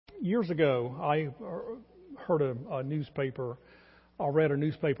Years ago, I heard a newspaper. I read a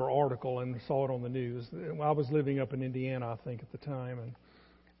newspaper article and saw it on the news. I was living up in Indiana, I think, at the time, and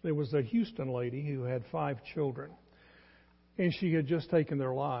there was a Houston lady who had 5 children, and she had just taken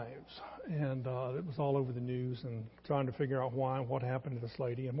their lives, and it was all over the news and trying to figure out why and what happened to this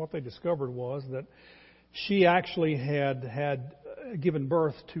lady. And what they discovered was that she actually had given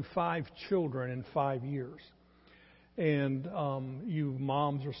birth to 5 children in 5 years. And you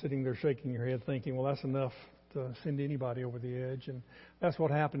moms are sitting there shaking your head thinking, well, that's enough to send anybody over the edge. And that's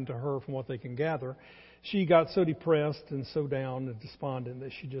what happened to her from what they can gather. She got so depressed and so down and despondent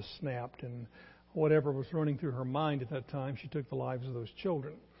that she just snapped. And whatever was running through her mind at that time, she took the lives of those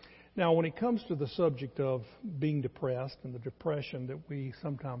children. Now, when it comes to the subject of being depressed and the depression that we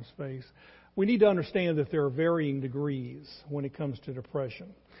sometimes face, we need to understand that there are varying degrees when it comes to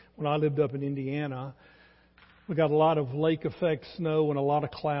depression. When I lived up in Indiana, we got a lot of lake effect snow and a lot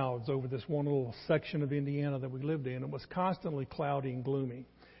of clouds over this one little section of Indiana that we lived in. It was constantly cloudy and gloomy.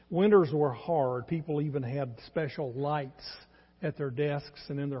 Winters were hard. People even had special lights at their desks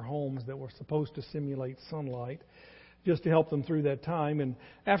and in their homes that were supposed to simulate sunlight just to help them through that time. And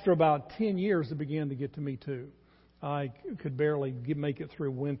after about 10 years, it began to get to me too. I could barely make it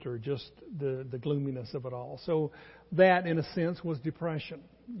through winter, just the gloominess of it all. So that, in a sense, was depression.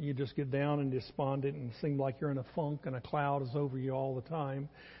 You just get down and despondent and seem like you're in a funk and a cloud is over you all the time,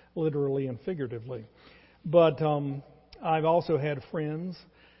 literally and figuratively. But I've also had friends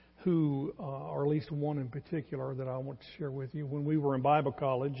who, or at least one in particular that I want to share with you. When we were in Bible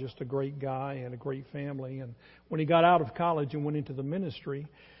college, just a great guy and a great family. And when he got out of college and went into the ministry,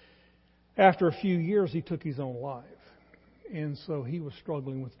 after a few years, he took his own life. And so he was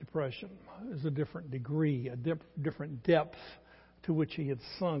struggling with depression. There's a different degree, a different depth to which he had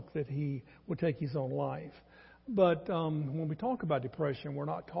sunk that he would take his own life. But when we talk about depression, we're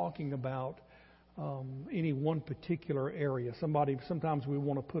not talking about any one particular area. Sometimes we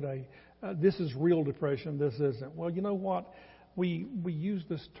want to put this is real depression, this isn't. Well, you know what? We use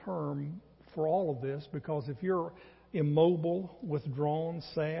this term for all of this because if you're immobile, withdrawn,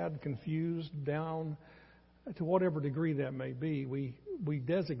 sad, confused, down, to whatever degree that may be, we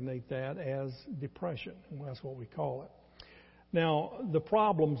designate that as depression. And that's what we call it. Now, the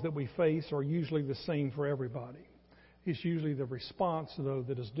problems that we face are usually the same for everybody. It's usually the response, though,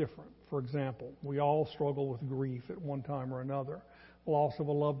 that is different. For example, we all struggle with grief at one time or another. Loss of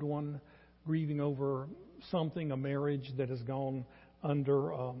a loved one, grieving over something, a marriage that has gone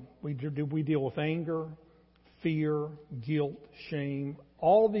under. We deal with anger, fear, guilt, shame,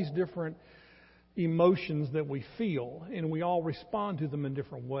 all of these different emotions that we feel, and we all respond to them in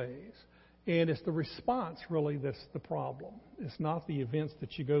different ways. And it's the response, really, that's the problem. It's not the events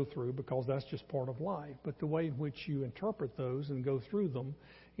that you go through, because that's just part of life. But the way in which you interpret those and go through them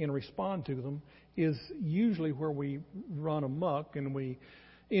and respond to them is usually where we run amok and we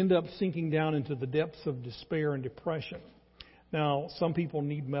end up sinking down into the depths of despair and depression. Now, some people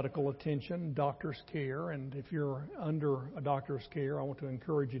need medical attention, doctor's care, and if you're under a doctor's care, I want to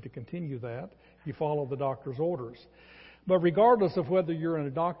encourage you to continue that. You follow the doctor's orders. But regardless of whether you're in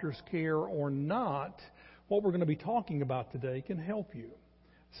a doctor's care or not, what we're going to be talking about today can help you.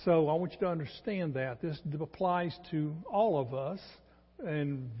 So I want you to understand that. This applies to all of us,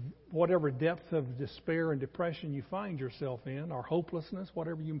 and whatever depth of despair and depression you find yourself in, or hopelessness,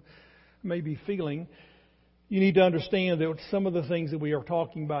 whatever you may be feeling, you need to understand that some of the things that we are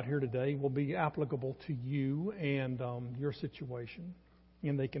talking about here today will be applicable to you and your situation.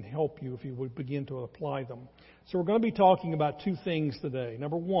 And they can help you if you would begin to apply them. So we're going to be talking about 2 things today.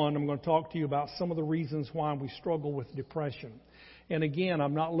 Number 1, I'm going to talk to you about some of the reasons why we struggle with depression. And again,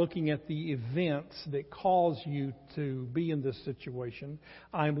 I'm not looking at the events that cause you to be in this situation.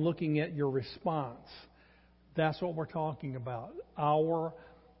 I'm looking at your response. That's what we're talking about. Our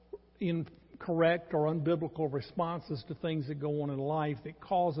incorrect or unbiblical responses to things that go on in life that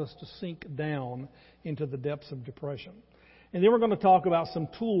cause us to sink down into the depths of depression. And then we're going to talk about some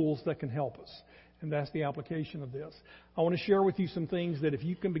tools that can help us. And that's the application of this. I want to share with you some things that if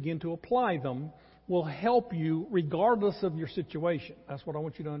you can begin to apply them, will help you regardless of your situation. That's what I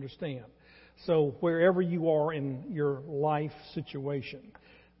want you to understand. So wherever you are in your life situation,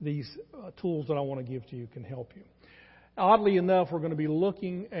 these tools that I want to give to you can help you. Oddly enough, we're going to be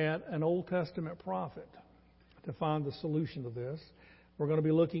looking at an Old Testament prophet to find the solution to this. We're going to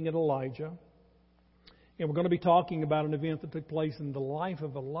be looking at Elijah. And we're going to be talking about an event that took place in the life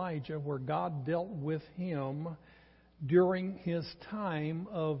of Elijah where God dealt with him during his time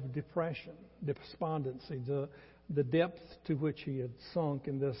of depression, despondency, the depth to which he had sunk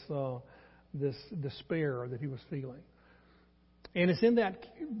in this despair that he was feeling. And it's in that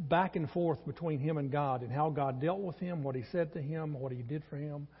back and forth between him and God and how God dealt with him, what he said to him, what he did for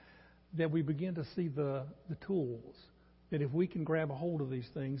him, that we begin to see the tools. That if we can grab a hold of these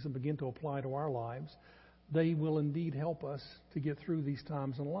things and begin to apply to our lives, they will indeed help us to get through these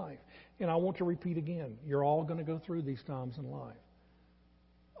times in life. And I want to repeat again, you're all going to go through these times in life.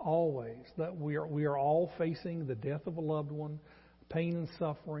 Always. That we are all facing the death of a loved one, pain and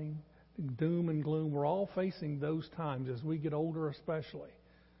suffering, doom and gloom. We're all facing those times as we get older especially.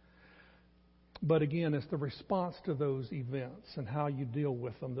 But again, it's the response to those events and how you deal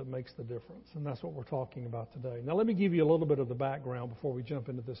with them that makes the difference. And that's what we're talking about today. Now let me give you a little bit of the background before we jump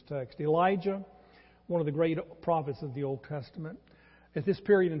into this text. Elijah, one of the great prophets of the Old Testament. At this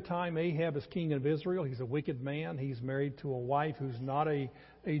period in time, Ahab is king of Israel. He's a wicked man. He's married to a wife who's not a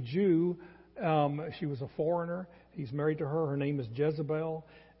Jew. She was a foreigner. He's married to her. Her name is Jezebel.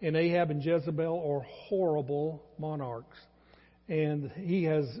 And Ahab and Jezebel are horrible monarchs. And he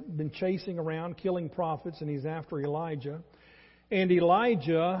has been chasing around, killing prophets, and he's after Elijah. And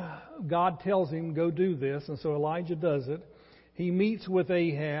Elijah, God tells him, go do this. And so Elijah does it. He meets with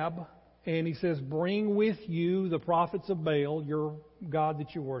Ahab, and he says, bring with you the prophets of Baal, your God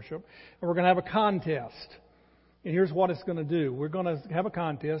that you worship, and we're going to have a contest. And here's what it's going to do. We're going to have a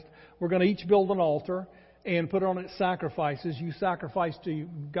contest. We're going to each build an altar and put on it sacrifices. You sacrifice to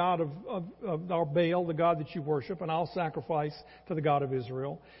God of our Baal, the God that you worship, and I'll sacrifice to the God of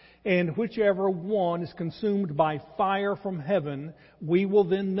Israel. And whichever one is consumed by fire from heaven, we will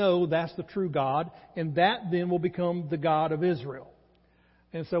then know that's the true God, and that then will become the God of Israel.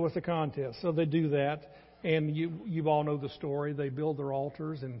 And so it's a contest. So they do that, and you all know the story. They build their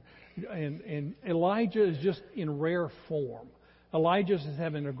altars, and Elijah is just in rare form. Elijah's is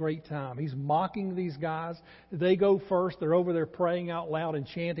having a great time. He's mocking these guys. They go first. They're over there praying out loud and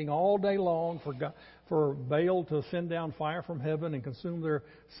chanting all day long for Baal to send down fire from heaven and consume their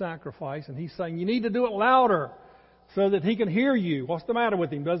sacrifice. And he's saying, you need to do it louder so that he can hear you. What's the matter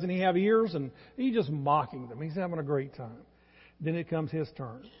with him? Doesn't he have ears? And he's just mocking them. He's having a great time. Then it comes his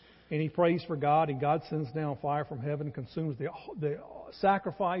turn. And he prays for God, and God sends down fire from heaven and consumes the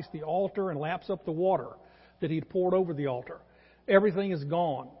sacrifice, the altar, and laps up the water that he'd poured over the altar. Everything is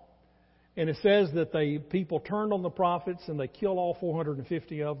gone. And it says that people turned on the prophets and they killed all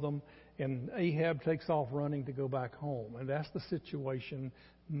 450 of them. And Ahab takes off running to go back home. And that's the situation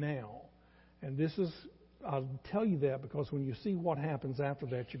now. And I'll tell you that because when you see what happens after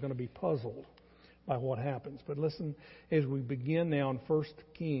that, you're going to be puzzled by what happens. But listen, as we begin now in 1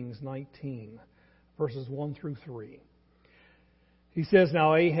 Kings 19, verses 1 through 3. He says,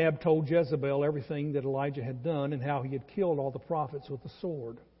 now Ahab told Jezebel everything that Elijah had done and how he had killed all the prophets with the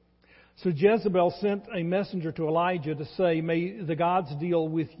sword. So Jezebel sent a messenger to Elijah to say, may the gods deal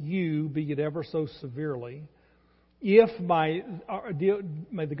with you, be it ever so severely. May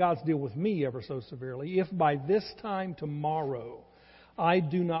the gods deal with me ever so severely, if by this time tomorrow I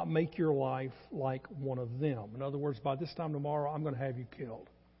do not make your life like one of them. In other words, by this time tomorrow, I'm going to have you killed.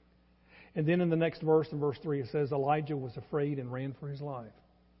 And then in the next verse, in verse 3, it says, Elijah was afraid and ran for his life.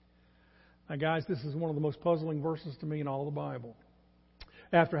 Now, guys, this is one of the most puzzling verses to me in all the Bible.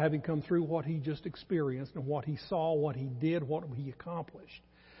 After having come through what he just experienced and what he saw, what he did, what he accomplished,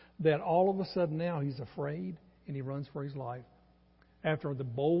 that all of a sudden now he's afraid and he runs for his life. After the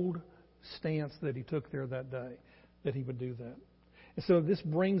bold stance that he took there that day, that he would do that. And so this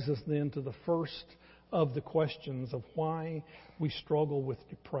brings us then to the first of the questions of why we struggle with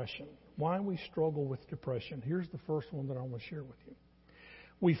depression. Why we struggle with depression. Here's the first one that I want to share with you.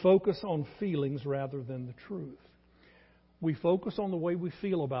 We focus on feelings rather than the truth. We focus on the way we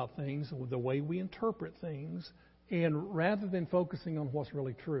feel about things, the way we interpret things, and rather than focusing on what's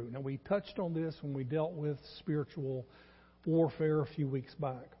really true. Now, we touched on this when we dealt with spiritual warfare a few weeks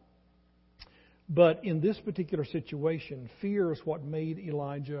back. But in this particular situation, fear is what made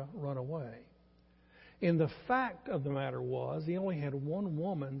Elijah run away. And the fact of the matter was, he only had one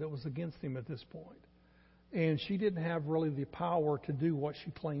woman that was against him at this point. And she didn't have really the power to do what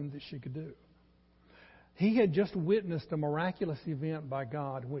she claimed that she could do. He had just witnessed a miraculous event by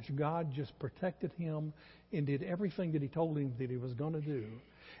God in which God just protected him and did everything that he told him that he was going to do.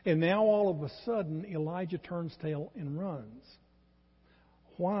 And now all of a sudden, Elijah turns tail and runs.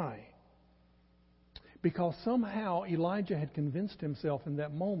 Why? Because somehow Elijah had convinced himself in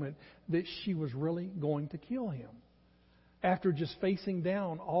that moment that she was really going to kill him. After just facing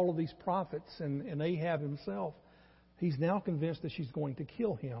down all of these prophets and Ahab himself, he's now convinced that she's going to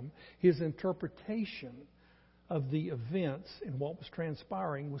kill him. His interpretation of the events and what was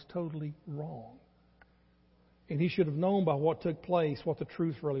transpiring was totally wrong. And he should have known by what took place what the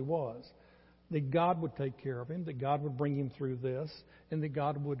truth really was. that God would take care of him, that God would bring him through this, and that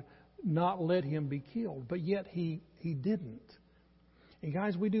God would not let him be killed. But yet he didn't. And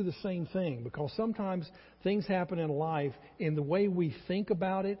guys, we do the same thing, because sometimes things happen in life, and the way we think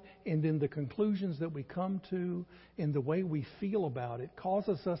about it, and then the conclusions that we come to, and the way we feel about it,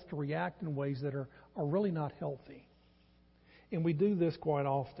 causes us to react in ways that are really not healthy. And we do this quite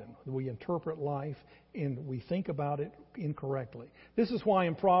often. We interpret life and we think about it incorrectly. This is why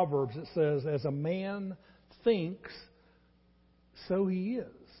in Proverbs it says, as a man thinks, so he is.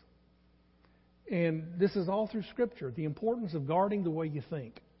 And this is all through Scripture, the importance of guarding the way you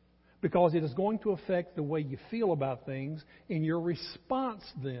think, because it is going to affect the way you feel about things, and your response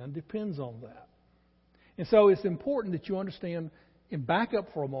then depends on that. And so it's important that you understand and back up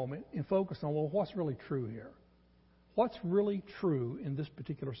for a moment and focus on, well, what's really true here? What's really true in this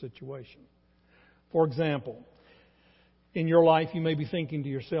particular situation? For example, in your life you may be thinking to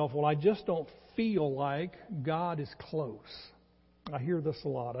yourself, well, I just don't feel like God is close. I hear this a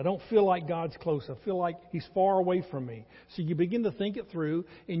lot. I don't feel like God's close. I feel like He's far away from me. So you begin to think it through,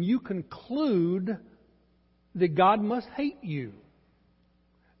 and you conclude that God must hate you,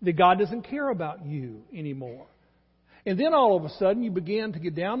 that God doesn't care about you anymore. And then all of a sudden you begin to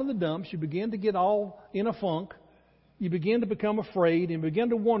get down in the dumps. You begin to get all in a funk. You begin to become afraid and begin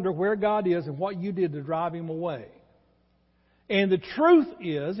to wonder where God is and what you did to drive Him away. And the truth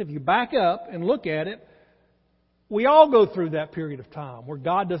is, if you back up and look at it, we all go through that period of time where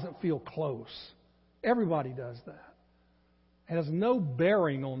God doesn't feel close. Everybody does that. It has no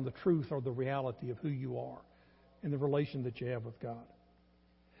bearing on the truth or the reality of who you are and the relation that you have with God.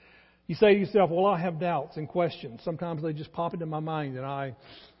 You say to yourself, well, I have doubts and questions. Sometimes they just pop into my mind, and I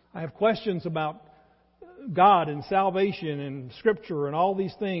have questions about God and salvation and Scripture and all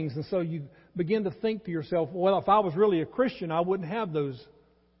these things. And so you begin to think to yourself, well, if I was really a Christian, I wouldn't have those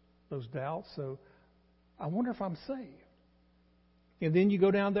doubts. So I wonder if I'm saved. And then you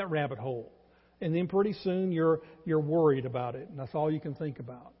go down that rabbit hole. And then pretty soon you're worried about it. And that's all you can think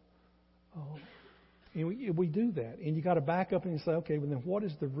about. And we do that. And you got to back up and say, okay, well then what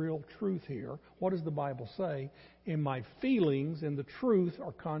is the real truth here? What does the Bible say? And my feelings and the truth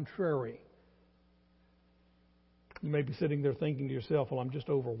are contrary. You may be sitting there thinking to yourself, well, I'm just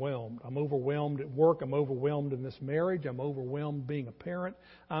overwhelmed. I'm overwhelmed at work. I'm overwhelmed in this marriage. I'm overwhelmed being a parent.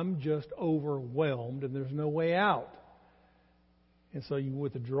 I'm just overwhelmed and there's no way out. And so you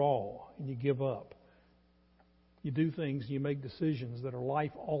withdraw and you give up. You do things, you make decisions that are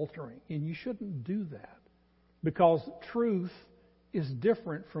life-altering. And you shouldn't do that, because truth is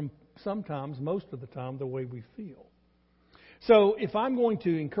different from sometimes, most of the time, the way we feel. So if I'm going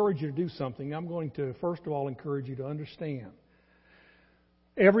to encourage you to do something, I'm going to, first of all, encourage you to understand.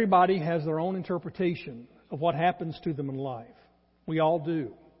 Everybody has their own interpretation of what happens to them in life. We all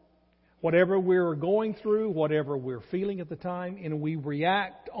do. Whatever we're going through, whatever we're feeling at the time, and we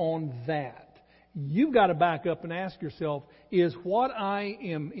react on that. You've got to back up and ask yourself, is what I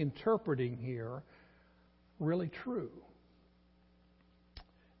am interpreting here really true?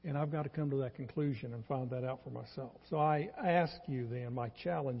 And I've got to come to that conclusion and find that out for myself. So I ask you then, my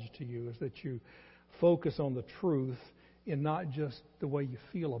challenge to you is that you focus on the truth and not just the way you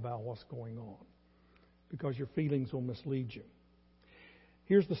feel about what's going on, because your feelings will mislead you.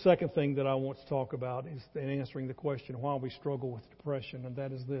 Here's the second thing that I want to talk about is in answering the question why we struggle with depression, and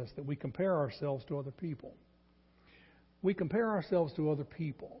that is this, that we compare ourselves to other people. We compare ourselves to other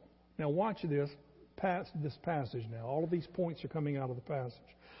people. Now watch this passage now. All of these points are coming out of the passage.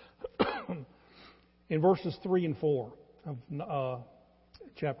 In verses 3 and 4 of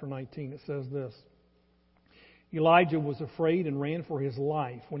chapter 19, it says this. Elijah was afraid and ran for his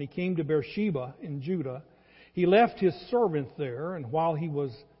life. When he came to Beersheba in Judah, he left his servant there, and while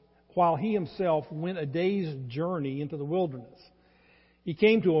he himself went a day's journey into the wilderness, he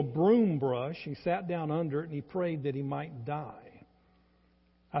came to a broom brush. He sat down under it, and he prayed that he might die.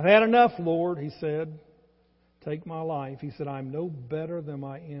 I've had enough, Lord, he said. Take my life. He said, I'm no better than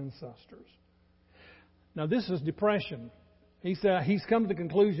my ancestors. Now, this is depression. He said he's come to the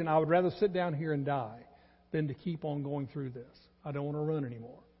conclusion, I would rather sit down here and die than to keep on going through this. I don't want to run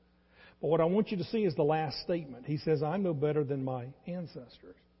anymore. But what I want you to see is the last statement. He says, I'm no better than my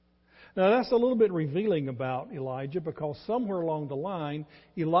ancestors. Now, that's a little bit revealing about Elijah, because somewhere along the line,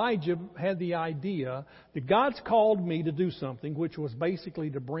 Elijah had the idea that God's called me to do something, which was basically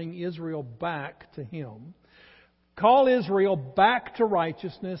to bring Israel back to Him. Call Israel back to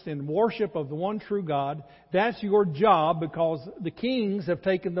righteousness and worship of the one true God. That's your job, because the kings have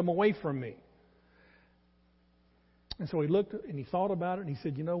taken them away from me. And so he looked and he thought about it and he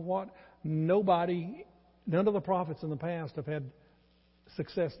said, you know what? None of the prophets in the past have had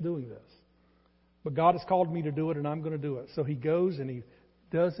success doing this. But God has called me to do it, and I'm going to do it. So he goes and he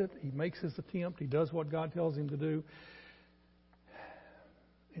does it. He makes his attempt. He does what God tells him to do.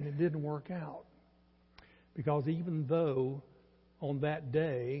 And it didn't work out. Because even though on that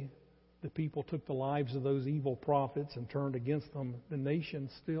day the people took the lives of those evil prophets and turned against them, the nation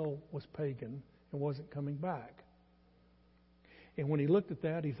still was pagan and wasn't coming back. And when he looked at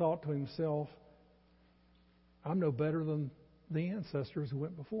that, he thought to himself, I'm no better than the ancestors who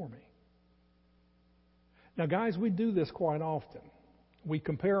went before me. Now, guys, we do this quite often. We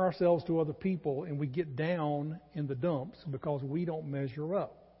compare ourselves to other people and we get down in the dumps because we don't measure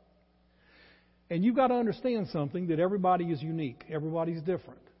up. And you've got to understand something, that everybody is unique. Everybody's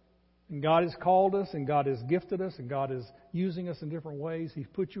different. And God has called us, and God has gifted us, and God is using us in different ways. He's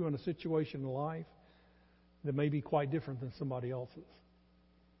put you in a situation in life that may be quite different than somebody else's.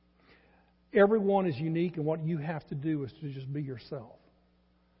 Everyone is unique, and what you have to do is to just be yourself.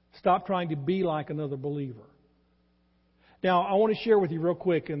 Stop trying to be like another believer. Now, I want to share with you real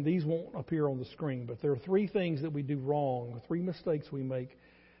quick, and these won't appear on the screen, but there are 3 things that we do wrong, 3 mistakes we make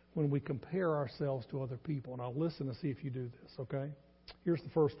when we compare ourselves to other people. And I'll listen to see if you do this, okay? Here's the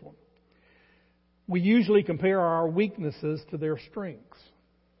first one. We usually compare our weaknesses to their strengths.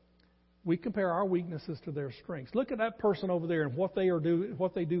 We compare our weaknesses to their strengths. Look at that person over there and what they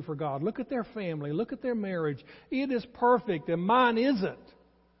do for God. Look at their family. Look at their marriage. It is perfect, and mine isn't.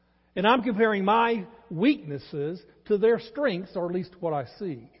 And I'm comparing my weaknesses to their strengths, or at least what I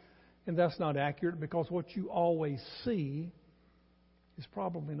see. And that's not accurate, because what you always see is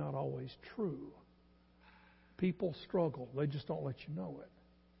probably not always true. People struggle. They just don't let you know it.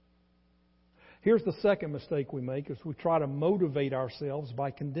 Here's the second mistake we make, is we try to motivate ourselves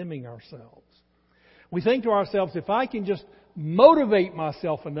by condemning ourselves. We think to ourselves, if I can just motivate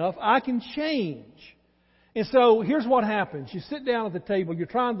myself enough, I can change. And so here's what happens. You sit down at the table, you're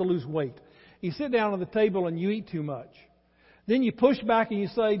trying to lose weight. You sit down at the table and you eat too much. Then you push back and you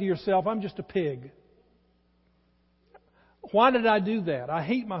say to yourself, I'm just a pig. Why did I do that? I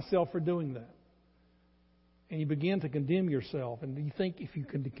hate myself for doing that. And you begin to condemn yourself. And you think if you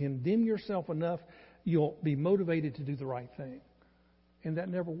can condemn yourself enough, you'll be motivated to do the right thing. And that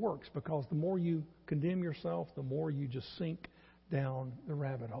never works, because the more you condemn yourself, the more you just sink down the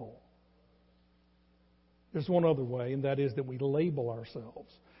rabbit hole. There's one other way, and that is that we label ourselves.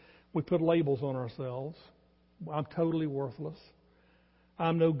 We put labels on ourselves. I'm totally worthless.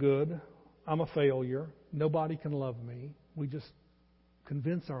 I'm no good. I'm a failure. Nobody can love me. We just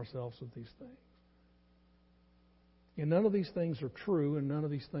convince ourselves of these things. And none of these things are true, and none of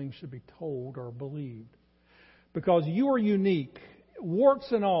these things should be told or believed. Because you are unique,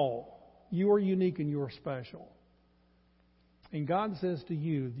 warts and all. You are unique and you are special. And God says to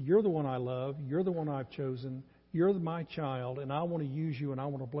you, you're the one I love, you're the one I've chosen, you're my child, and I want to use you and I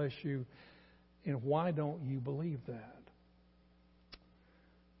want to bless you. And why don't you believe that?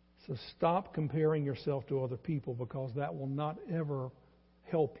 So stop comparing yourself to other people, because that will not ever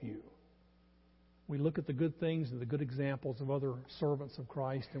help you. We look at the good things and the good examples of other servants of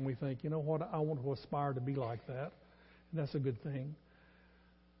Christ, and we think, you know what, I want to aspire to be like that. And that's a good thing.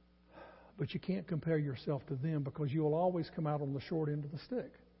 But you can't compare yourself to them, because you will always come out on the short end of the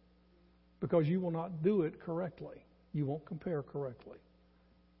stick. Because you will not do it correctly. You won't compare correctly.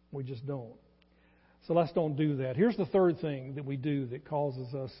 We just don't. So let's don't do that. Here's the third thing that we do that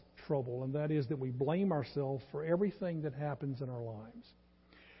causes us trouble, and that is that we blame ourselves for everything that happens in our lives.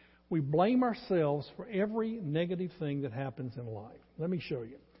 We blame ourselves for every negative thing that happens in life. Let me show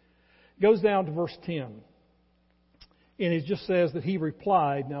you. It goes down to verse 10. And it just says that he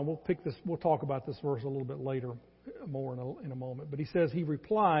replied. Now we'll talk about this verse a little bit later, more in a moment. But he says he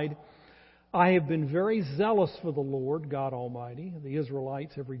replied, I have been very zealous for the Lord God Almighty. The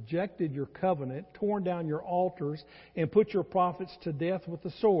Israelites have rejected your covenant, torn down your altars, and put your prophets to death with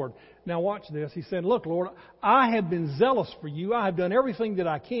the sword. Now watch this. He said, look, Lord, I have been zealous for you. I have done everything that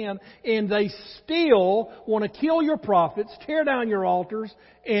I can, and they still want to kill your prophets, tear down your altars,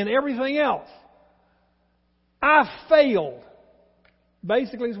 and everything else. I failed.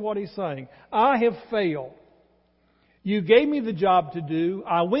 Basically is what he's saying. I have failed. You gave me the job to do.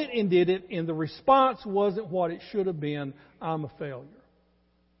 I went and did it, and the response wasn't what it should have been. I'm a failure.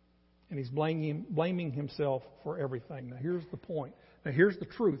 And he's blaming himself for everything. Now, here's the point. Now, here's the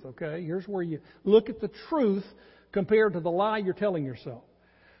truth, okay? Here's where you look at the truth compared to the lie you're telling yourself.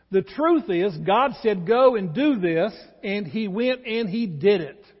 The truth is, God said, go and do this, and he went and he did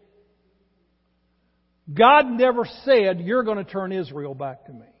it. God never said, you're going to turn Israel back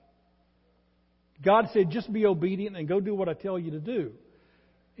to me. God said, just be obedient and go do what I tell you to do.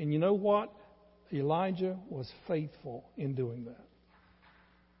 And you know what? Elijah was faithful in doing that.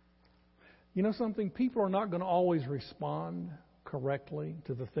 You know something? People are not going to always respond correctly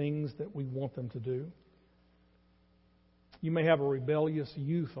to the things that we want them to do. You may have a rebellious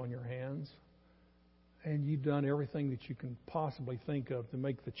youth on your hands, and you've done everything that you can possibly think of to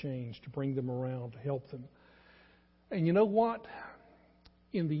make the change, to bring them around, to help them. And you know what?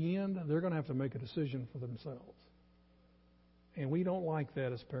 In the end, they're going to have to make a decision for themselves. And we don't like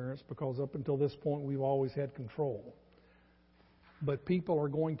that as parents, because up until this point we've always had control. But people are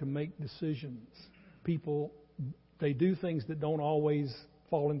going to make decisions. People, they do things that don't always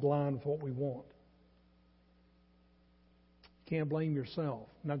fall in line with what we want. Can't blame yourself.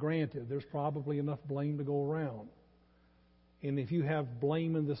 Now granted, there's probably enough blame to go around. And if you have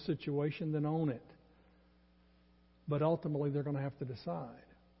blame in this situation, then own it. But ultimately they're going to have to decide.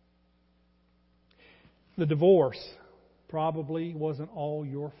 The divorce probably wasn't all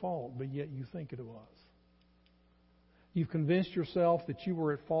your fault, but yet you think it was. You've convinced yourself that you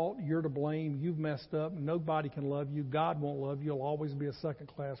were at fault, you're to blame, you've messed up, nobody can love you, God won't love you, you'll always be a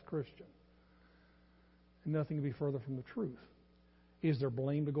second-class Christian. And nothing can be further from the truth. Is there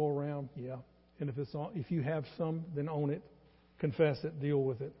blame to go around? Yeah. And if you have some, then own it, confess it, deal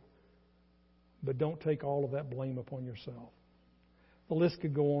with it. But don't take all of that blame upon yourself. The list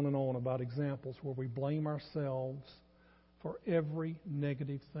could go on and on about examples where we blame ourselves for every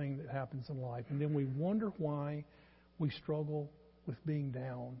negative thing that happens in life. And then we wonder why we struggle with being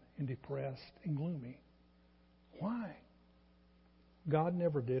down and depressed and gloomy. Why? God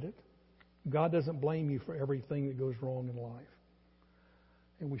never did it. God doesn't blame you for everything that goes wrong in life.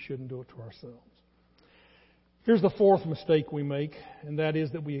 And we shouldn't do it to ourselves. Here's the fourth mistake we make, and that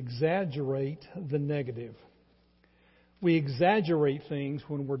is that we exaggerate the negative. We exaggerate things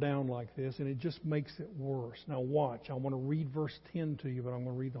when we're down like this, and it just makes it worse. Now watch. I want to read verse 10 to you, but I'm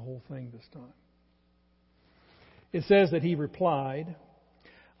going to read the whole thing this time. It says that he replied,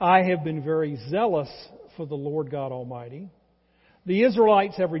 I have been very zealous for the Lord God Almighty. The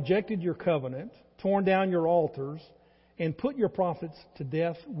Israelites have rejected your covenant, torn down your altars, and put your prophets to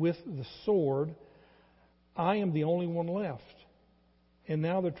death with the sword. I am the only one left, and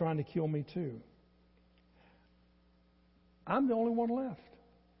now they're trying to kill me too. I'm the only one left.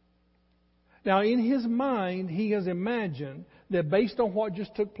 Now, in his mind, he has imagined that based on what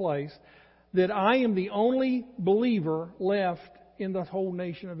just took place, that I am the only believer left in the whole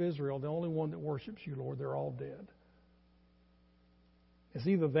nation of Israel, the only one that worships you, Lord. They're all dead. It's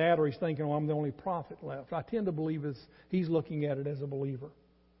either that or he's thinking, I'm the only prophet left. I tend to believe he's looking at it as a believer.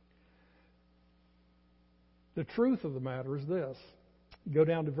 The truth of the matter is this. Go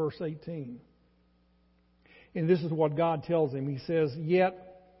down to verse 18. And this is what God tells him. He says, Yet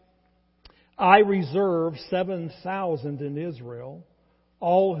I reserve 7,000 in Israel,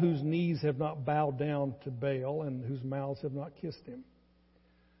 all whose knees have not bowed down to Baal and whose mouths have not kissed him.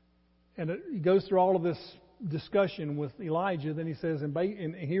 And he goes through all of this discussion with Elijah. Then he says,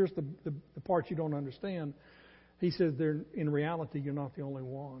 and here's the part you don't understand. He says, in reality, you're not the only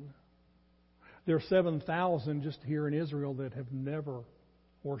one. There are 7,000 just here in Israel that have never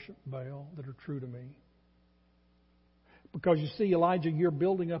worshipped Baal, that are true to me. Because you see, Elijah, you're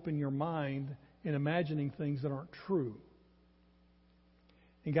building up in your mind and imagining things that aren't true.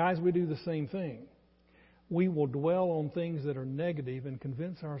 And guys, we do the same thing. We will dwell on things that are negative and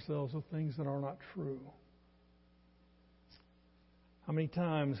convince ourselves of things that are not true. How many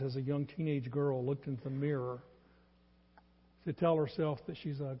times has a young teenage girl looked into the mirror to tell herself that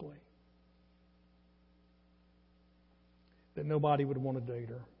she's ugly? That nobody would want to date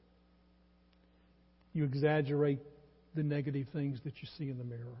her? You exaggerate the negative things that you see in the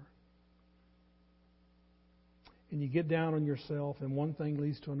mirror. And you get down on yourself, and one thing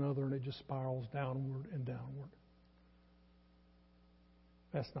leads to another, and it just spirals downward and downward.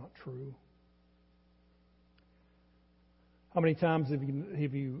 That's not true. How many times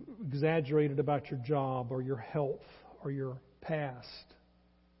have you exaggerated about your job or your health or your past?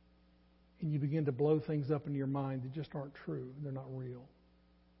 And you begin to blow things up in your mind that just aren't true. They're not real.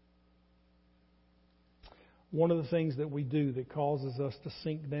 One of the things that we do that causes us to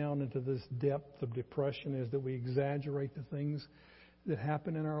sink down into this depth of depression is that we exaggerate the things that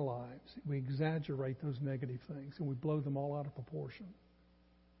happen in our lives. We exaggerate those negative things and we blow them all out of proportion.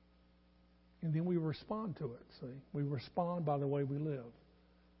 And then we respond to it, see? We respond by the way we live.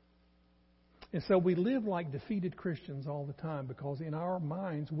 And so we live like defeated Christians all the time because in our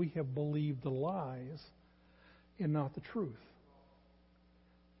minds we have believed the lies and not the truth.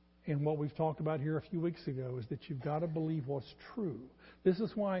 And what we've talked about here a few weeks ago is that you've got to believe what's true. This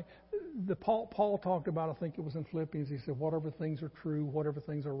is why Paul talked about, I think it was in Philippians, he said, whatever things are true, whatever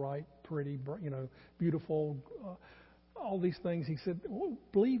things are right, pretty, beautiful, all these things. He said, well,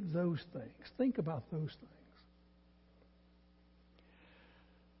 believe those things. Think about those things.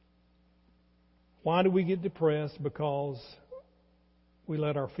 Why do we get depressed? Because we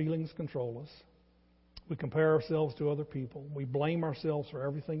let our feelings control us. We compare ourselves to other people. We blame ourselves for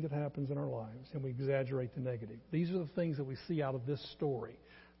everything that happens in our lives, and we exaggerate the negative. These are the things that we see out of this story.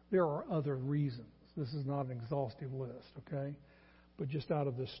 There are other reasons. This is not an exhaustive list, okay? But just out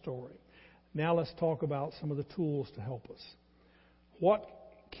of this story. Now let's talk about some of the tools to help us. What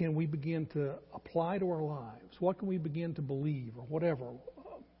can we begin to apply to our lives? What can we begin to believe or whatever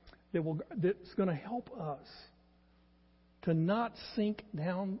that's going to help us to not sink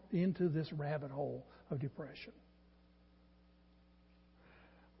down into this rabbit hole of depression?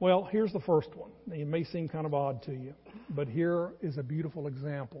 Well, here's the first one. It may seem kind of odd to you, but here is a beautiful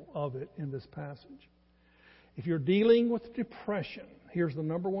example of it in this passage. If you're dealing with depression, here's the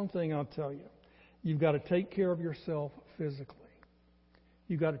number one thing I'll tell you. You've got to take care of yourself physically.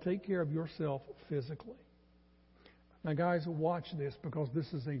 You've got to take care of yourself physically. Now, guys, watch this, because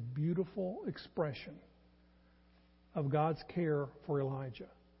this is a beautiful expression of God's care for Elijah.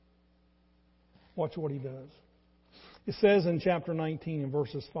 Watch what he does. It says in chapter 19 in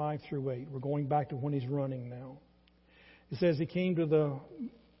verses 5 through 8, we're going back to when he's running now. It says he came to the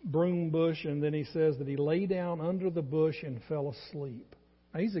broom bush, and then he says that he lay down under the bush and fell asleep.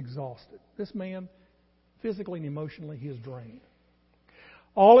 Now, he's exhausted. This man, physically and emotionally, he is drained.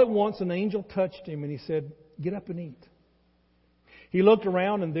 All at once, an angel touched him, and he said, "Get up and eat." He looked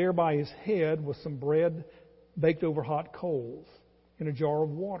around, and there by his head was some bread baked over hot coals in a jar of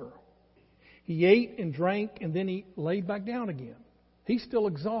water. He ate and drank, and then he laid back down again. He's still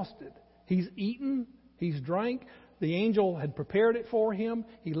exhausted. He's eaten, he's drank. The angel had prepared it for him.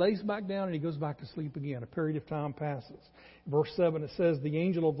 He lays back down and he goes back to sleep again. A period of time passes. Verse 7, it says, the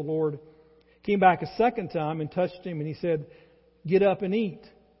angel of the Lord came back a second time and touched him, and he said, "Get up and eat,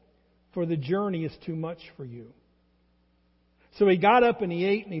 for the journey is too much for you." So he got up and he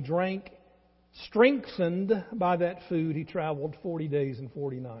ate and he drank. Strengthened by that food, he traveled 40 days and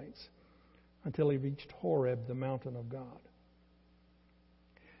 40 nights until he reached Horeb, the mountain of God.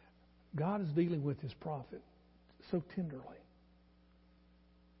 God is dealing with his prophet so tenderly.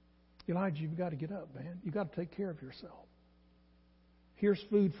 Elijah, you've got to get up, man. You've got to take care of yourself. Here's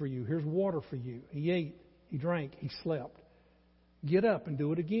food for you. Here's water for you. He ate, he drank, he slept. Get up and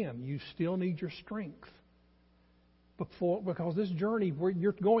do it again. You still need your strength. Because this journey where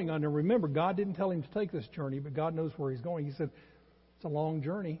you're going on, and remember, God didn't tell him to take this journey, but God knows where he's going. He said, it's a long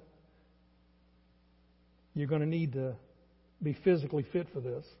journey. You're going to need to be physically fit for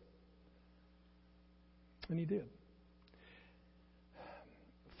this. And he did.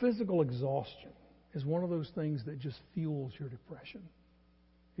 Physical exhaustion is one of those things that just fuels your depression.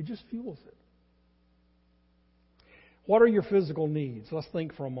 It just fuels it. What are your physical needs? Let's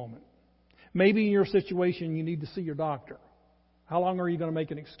think for a moment. Maybe in your situation you need to see your doctor. How long are you going to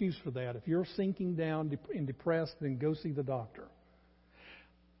make an excuse for that? If you're sinking down and depressed, then go see the doctor.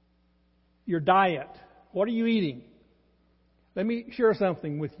 Your diet. What are you eating? Let me share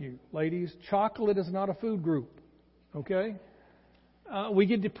something with you, ladies. Chocolate is not a food group. Okay? We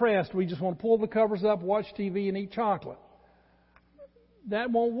get depressed. We just want to pull the covers up, watch TV, and eat chocolate.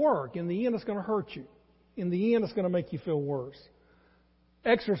 That won't work. In the end, it's going to hurt you. In the end, it's going to make you feel worse.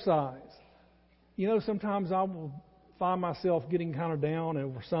 Exercise. You know, sometimes I will find myself getting kind of down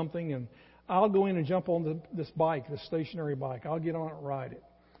over something, and I'll go in and jump on this bike, this stationary bike. I'll get on it and ride it.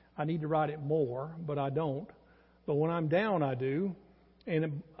 I need to ride it more, but I don't. But when I'm down, I do.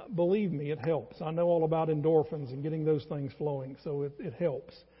 And believe me, it helps. I know all about endorphins and getting those things flowing, so it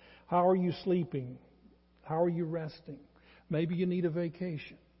helps. How are you sleeping? How are you resting? Maybe you need a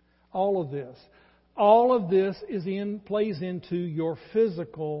vacation. All of this plays into your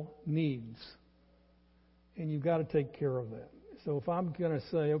physical needs. And you've got to take care of that. So if I'm going to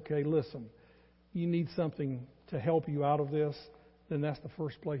say, okay, listen, you need something to help you out of this, then that's the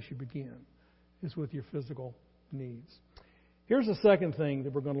first place you begin, is with your physical needs. Here's the second thing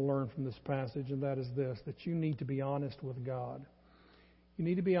that we're going to learn from this passage, and that is this, that you need to be honest with God. You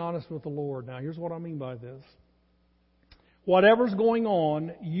need to be honest with the Lord. Now, here's what I mean by this. Whatever's going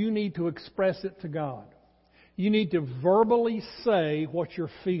on, you need to express it to God. You need to verbally say what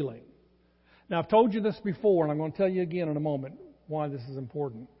you're feeling. Now, I've told you this before, and I'm going to tell you again in a moment why this is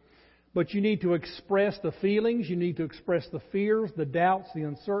important. But you need to express the feelings. You need to express the fears, the doubts, the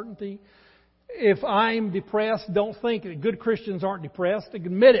uncertainty. If I'm depressed, don't think that good Christians aren't depressed.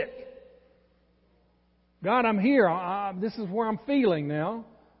 Admit it. God, I'm here. This is where I'm feeling now.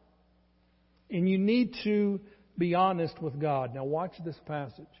 And you need to be honest with God. Now watch this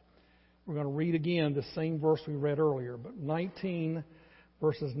passage. We're going to read again the same verse we read earlier, but 19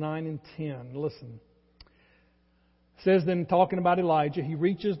 verses 9 and 10. Listen. It says then, talking about Elijah, he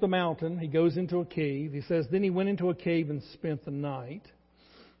reaches the mountain. He goes into a cave. He says, then he went into a cave and spent the night.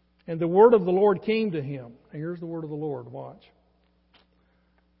 And the word of the Lord came to him. Now, here's the word of the Lord. Watch.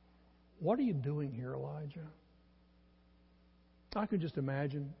 What are you doing here, Elijah? I could just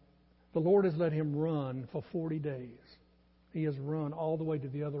imagine. The Lord has let him run for 40 days. He has run all the way to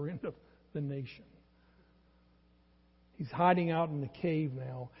the other end of the nation. He's hiding out in the cave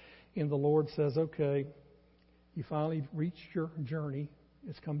now. And the Lord says, okay, you finally reached your journey.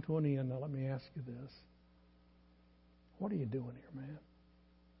 It's come to an end. Now let me ask you this. What are you doing here, man?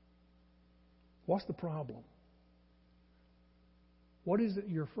 What's the problem? What is it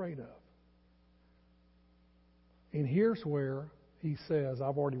you're afraid of? And here's where he says,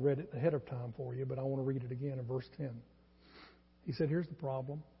 I've already read it ahead of time for you, but I want to read it again in verse 10. He said, here's the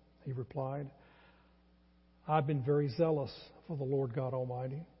problem. He replied, I've been very zealous for the Lord God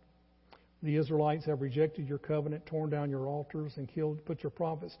Almighty. The Israelites have rejected your covenant, torn down your altars, and put your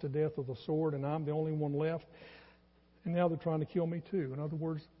prophets to death with the sword, and I'm the only one left. And now they're trying to kill me too. In other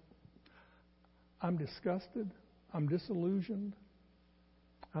words, I'm disgusted, I'm disillusioned,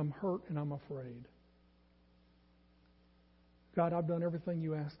 I'm hurt, and I'm afraid. God, I've done everything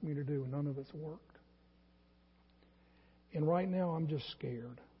you asked me to do, and none of it's worked. And right now, I'm just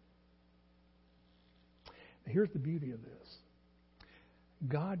scared. Here's the beauty of this.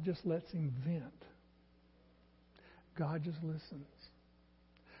 God just lets him vent. God just listens.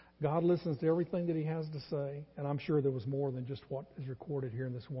 God listens to everything that he has to say, and I'm sure there was more than just what is recorded here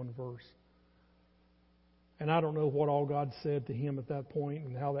in this one verse. And I don't know what all God said to him at that point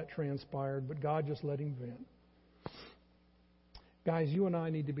and how that transpired, but God just let him vent. Guys, you and I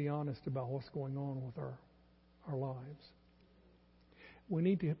need to be honest about what's going on with our lives.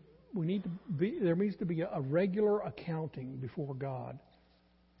 There needs to be a regular accounting before God.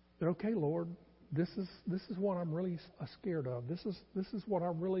 That, okay, Lord, this is what I'm really scared of. This is what I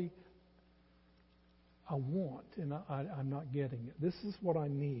want, and I'm not getting it. This is what I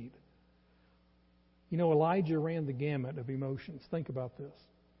need. You know, Elijah ran the gamut of emotions. Think about this.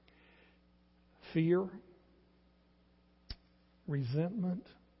 Fear, resentment.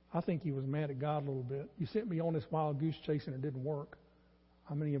 I think he was mad at God a little bit. You sent me on this wild goose chase and it didn't work.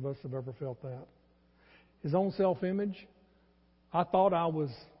 How many of us have ever felt that? His own self-image. I thought I was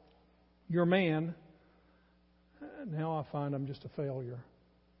your man. Now I find I'm just a failure.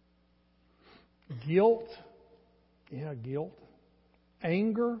 Guilt. Yeah, guilt.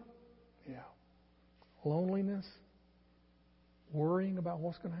 Anger. Yeah. Loneliness. Worrying about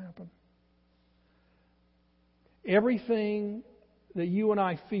what's going to happen. Everything that you and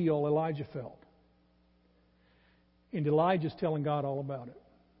I feel, Elijah felt. And Elijah's telling God all about it.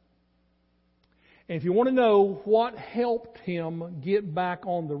 And if you want to know what helped him get back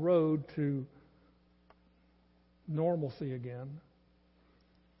on the road to normalcy again,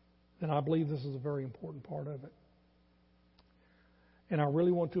 then I believe this is a very important part of it. And I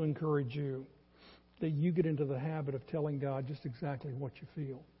really want to encourage you that you get into the habit of telling God just exactly what you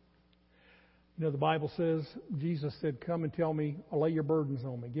feel. You know, the Bible says, Jesus said, come and tell me, I'll lay your burdens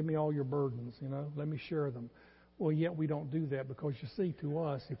on me. Give me all your burdens, let me share them. Well, yet we don't do that because, you see, to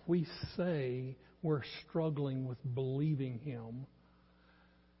us, if we say we're struggling with believing Him,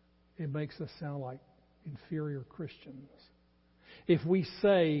 it makes us sound like inferior Christians. If we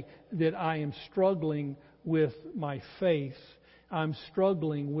say that I am struggling with my faith, I'm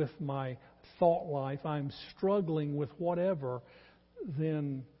struggling with my thought life, I'm struggling with whatever,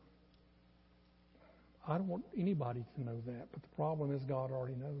 then I don't want anybody to know that. But the problem is God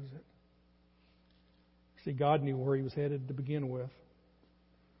already knows it. See, God knew where he was headed to begin with.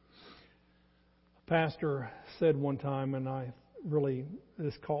 A pastor said one time, and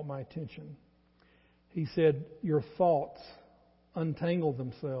this caught my attention. He said, your thoughts untangle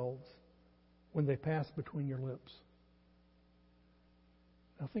themselves when they pass between your lips.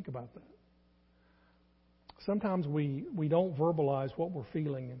 Now think about that. Sometimes we don't verbalize what we're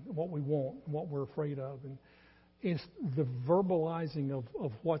feeling and what we want and what we're afraid of. And it's the verbalizing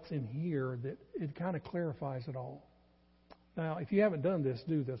of what's in here that it kind of clarifies it all. Now, if you haven't done this,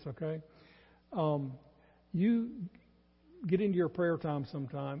 do this, okay? You get into your prayer time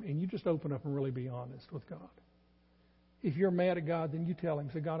sometime and you just open up and really be honest with God. If you're mad at God, then you tell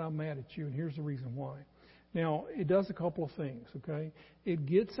Him, say, God, I'm mad at you, and here's the reason why. Now, it does a couple of things, okay? It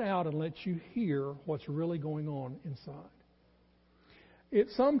gets out and lets you hear what's really going on inside. It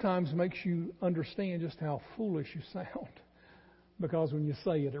sometimes makes you understand just how foolish you sound. Because when you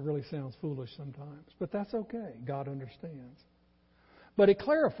say it, it really sounds foolish sometimes. But that's okay. God understands. But it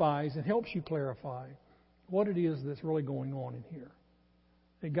clarifies and helps you clarify what it is that's really going on in here.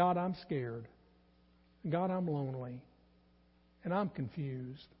 That God, I'm scared. God, I'm lonely. And I'm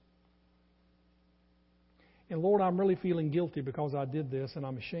confused. And Lord, I'm really feeling guilty because I did this and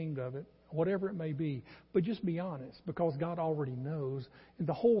I'm ashamed of it. Whatever it may be. But just be honest, because God already knows. And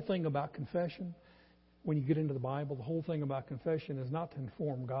the whole thing about confession, when you get into the Bible, the whole thing about confession is not to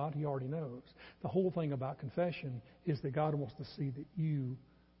inform God. He already knows. The whole thing about confession is that God wants to see that you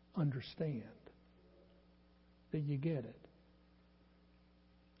understand, that you get it.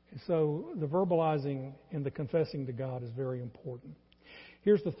 And so the verbalizing and the confessing to God is very important.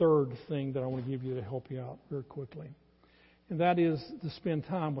 Here's the third thing that I want to give you to help you out very quickly. And that is to spend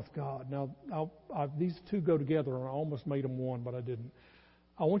time with God. Now, these two go together, and I almost made them one, but I didn't.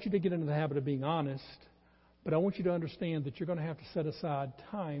 I want you to get into the habit of being honest, but I want you to understand that you're going to have to set aside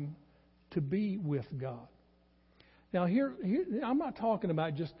time to be with God. Now, here I'm not talking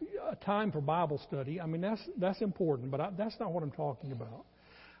about just a time for Bible study. I mean, that's important, but that's not what I'm talking about.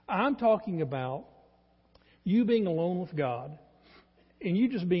 I'm talking about you being alone with God and you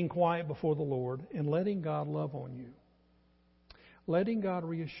just being quiet before the Lord and letting God love on you. Letting God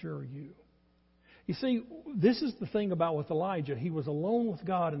reassure you. You see, this is the thing about with Elijah. He was alone with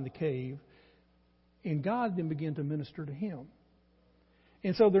God in the cave, and God then began to minister to him.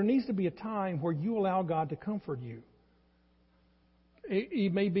 And so there needs to be a time where you allow God to comfort you.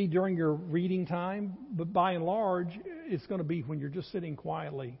 It may be during your reading time, but by and large, it's going to be when you're just sitting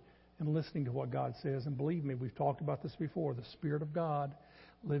quietly and listening to what God says. And believe me, we've talked about this before. The Spirit of God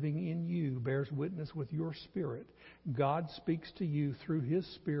living in you bears witness with your spirit. God speaks to you through His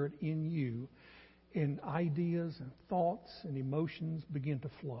Spirit in you, and ideas and thoughts and emotions begin to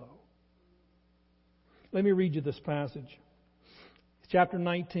flow. Let me read you this passage. Chapter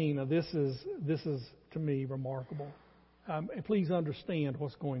 19. Now this is to me remarkable. Please understand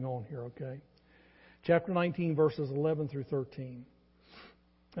what's going on here, okay? Chapter 19, verses 11 through 13.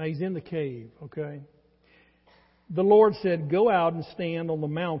 Now he's in the cave, okay? The Lord said, "Go out and stand on the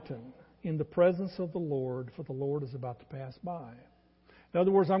mountain in the presence of the Lord, for the Lord is about to pass by." In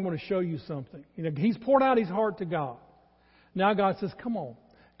other words, I'm going to show you something. You know, he's poured out his heart to God. Now God says, "Come on,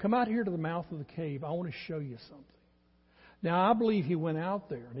 come out here to the mouth of the cave. I want to show you something." Now I believe he went out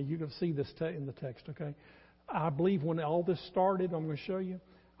there. Now you can see this in the text, okay? I believe when all this started, I'm going to show you,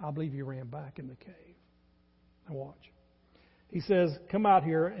 I believe he ran back in the cave. Now watch. He says, "Come out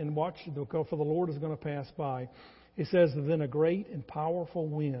here and watch, for the Lord is going to pass by." It says, "Then a great and powerful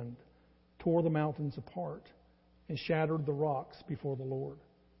wind tore the mountains apart and shattered the rocks before the Lord.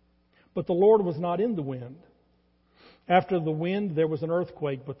 But the Lord was not in the wind. After the wind there was an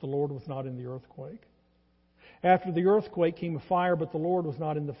earthquake, but the Lord was not in the earthquake. After the earthquake came a fire, but the Lord was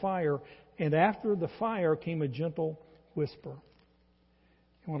not in the fire. And after the fire came a gentle whisper."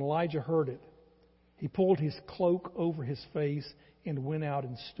 And when Elijah heard it, he pulled his cloak over his face and went out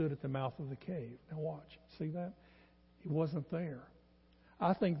and stood at the mouth of the cave. Now watch. See that? He wasn't there.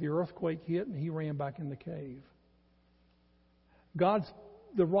 I think the earthquake hit and he ran back in the cave.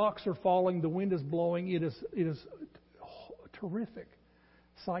 The rocks are falling, the wind is blowing. It is a terrific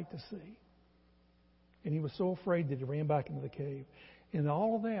sight to see. And he was so afraid that he ran back into the cave. And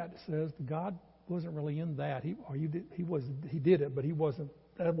all of that says God wasn't really in that. He did it, but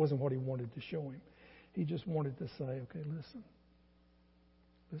that wasn't what he wanted to show him. He just wanted to say, "Okay, listen.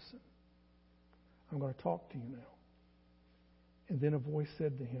 I'm going to talk to you now." And then a voice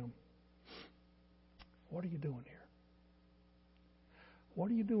said to him, "What are you doing here? What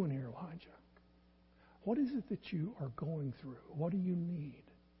are you doing here, Elijah? What is it that you are going through? What do you need?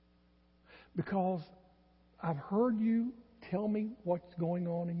 Because I've heard you tell me what's going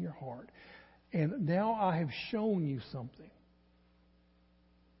on in your heart. And now I have shown you something.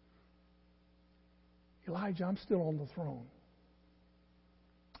 Elijah, I'm still on the throne.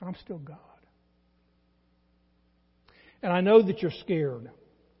 I'm still God. And I know that you're scared.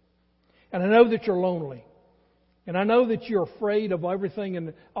 And I know that you're lonely. And I know that you're afraid of everything.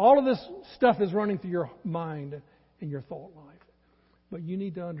 And all of this stuff is running through your mind and your thought life. But you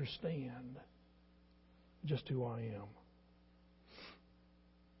need to understand just who I am.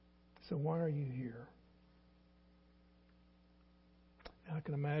 So why are you here?" I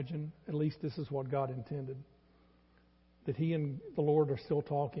can imagine, at least this is what God intended, that he and the Lord are still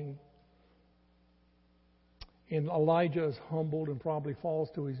talking. And Elijah is humbled and probably falls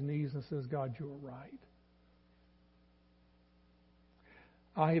to his knees and says, "God, you are right.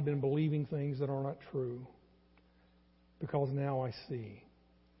 I have been believing things that are not true because now I see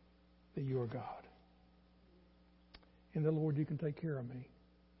that you are God. And then, Lord, you can take care of me.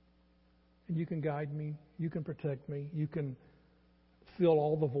 And you can guide me. You can protect me. You can fill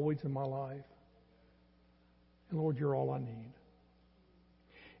all the voids in my life. And Lord, you're all I need.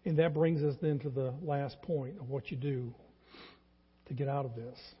 And that brings us then to the last point of what you do to get out of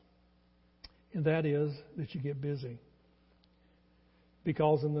this. And that is that you get busy.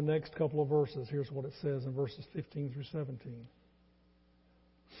 Because in the next couple of verses, here's what it says in verses 15 through 17.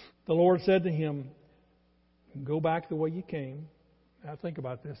 The Lord said to him, go back the way you came. Now think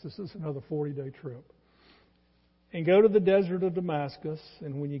about this. This is another 40-day trip. And go to the desert of Damascus,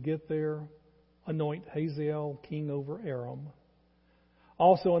 and when you get there, anoint Hazael king over Aram.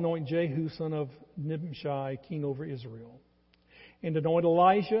 Also anoint Jehu son of Nimshi king over Israel. And anoint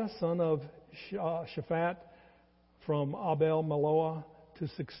Elijah son of Shaphat from Abel Meholah to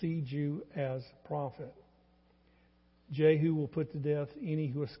succeed you as prophet. Jehu will put to death any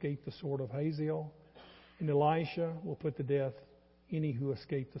who escape the sword of Hazael, and Elisha will put to death any who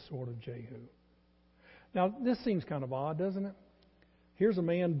escape the sword of Jehu. Now, this seems kind of odd, doesn't it? Here's a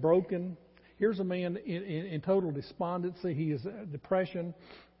man broken. Here's a man in total despondency. He is depression.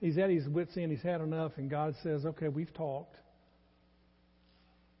 He's at his wit's end. He's had enough. And God says, okay, we've talked.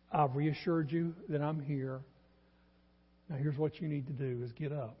 I've reassured you that I'm here. Now, here's what you need to do is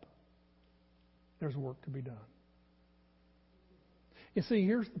get up. There's work to be done. You see,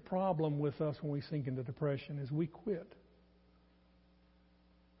 here's the problem with us when we sink into depression is we quit.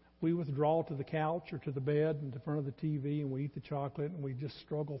 We withdraw to the couch or to the bed and in front of the TV, and we eat the chocolate, and we just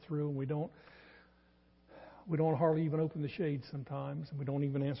struggle through, and we don't hardly even open the shades sometimes, and we don't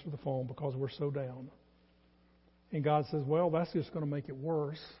even answer the phone because we're so down. And God says, well, that's just going to make it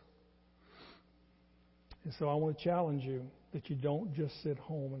worse. And so I want to challenge you that you don't just sit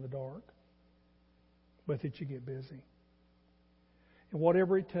home in the dark, but that you get busy. And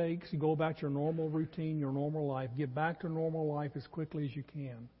whatever it takes, you go back to your normal routine, your normal life. Get back to normal life as quickly as you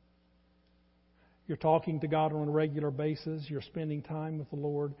can. You're talking to God on a regular basis. You're spending time with the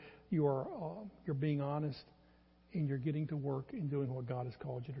Lord. You're being honest, and you're getting to work and doing what God has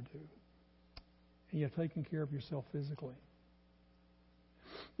called you to do. And you're taking care of yourself physically.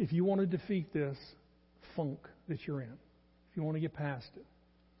 If you want to defeat this funk that you're in, if you want to get past it,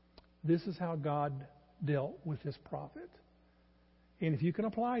 this is how God dealt with His prophet. And if you can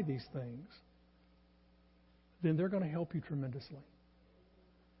apply these things, then they're going to help you tremendously.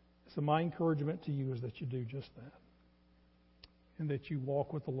 So my encouragement to you is that you do just that. And that you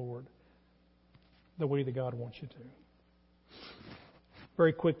walk with the Lord the way that God wants you to.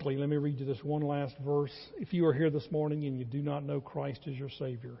 Very quickly, let me read you this one last verse. If you are here this morning and you do not know Christ as your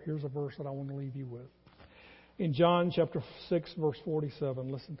Savior, here's a verse that I want to leave you with. In John chapter 6, verse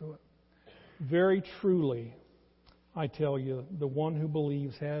 47, listen to it. Very truly, I tell you, the one who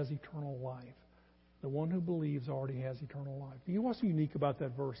believes has eternal life. The one who believes already has eternal life. You know what's unique about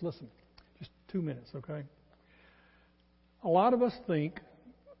that verse? Listen, just 2 minutes, okay? A lot of us think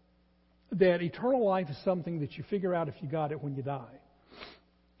that eternal life is something that you figure out if you got it when you die.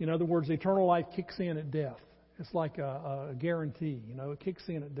 In other words, eternal life kicks in at death. It's like a guarantee, it kicks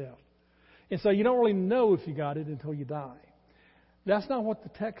in at death. And so you don't really know if you got it until you die. That's not what the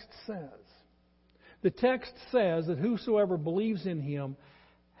text says. The text says that whosoever believes in Him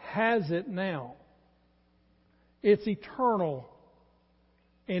has it now. It's eternal,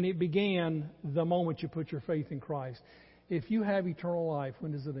 and it began the moment you put your faith in Christ. If you have eternal life,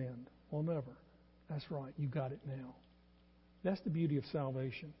 when does it end? Well, never. That's right. You got it now. That's the beauty of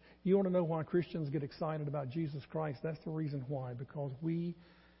salvation. You want to know why Christians get excited about Jesus Christ? That's the reason why, because we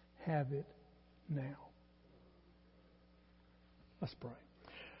have it now. Let's pray.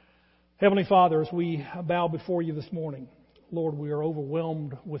 Heavenly Father, as we bow before you this morning, Lord, we are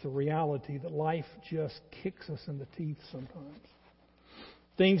overwhelmed with the reality that life just kicks us in the teeth sometimes.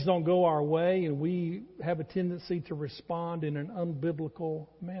 Things don't go our way, and we have a tendency to respond in an unbiblical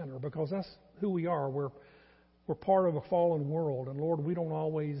manner because that's who we are. We're part of a fallen world, and Lord, we don't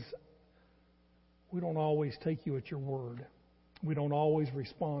always take you at your word. We don't always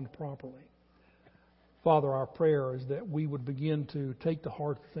respond properly. Father, our prayer is that we would begin to take to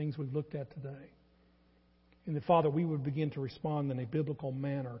heart the things we've looked at today. And that, Father, we would begin to respond in a biblical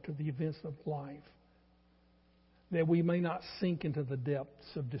manner to the events of life. That we may not sink into the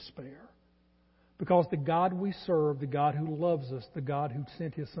depths of despair. Because the God we serve, the God who loves us, the God who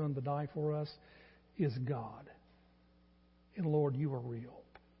sent His Son to die for us, is God. And Lord, you are real.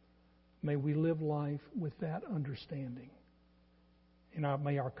 May we live life with that understanding. And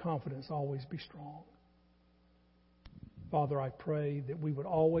may our confidence always be strong. Father, I pray that we would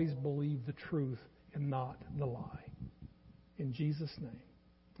always believe the truth and not the lie. In Jesus' name,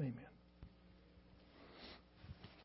 amen.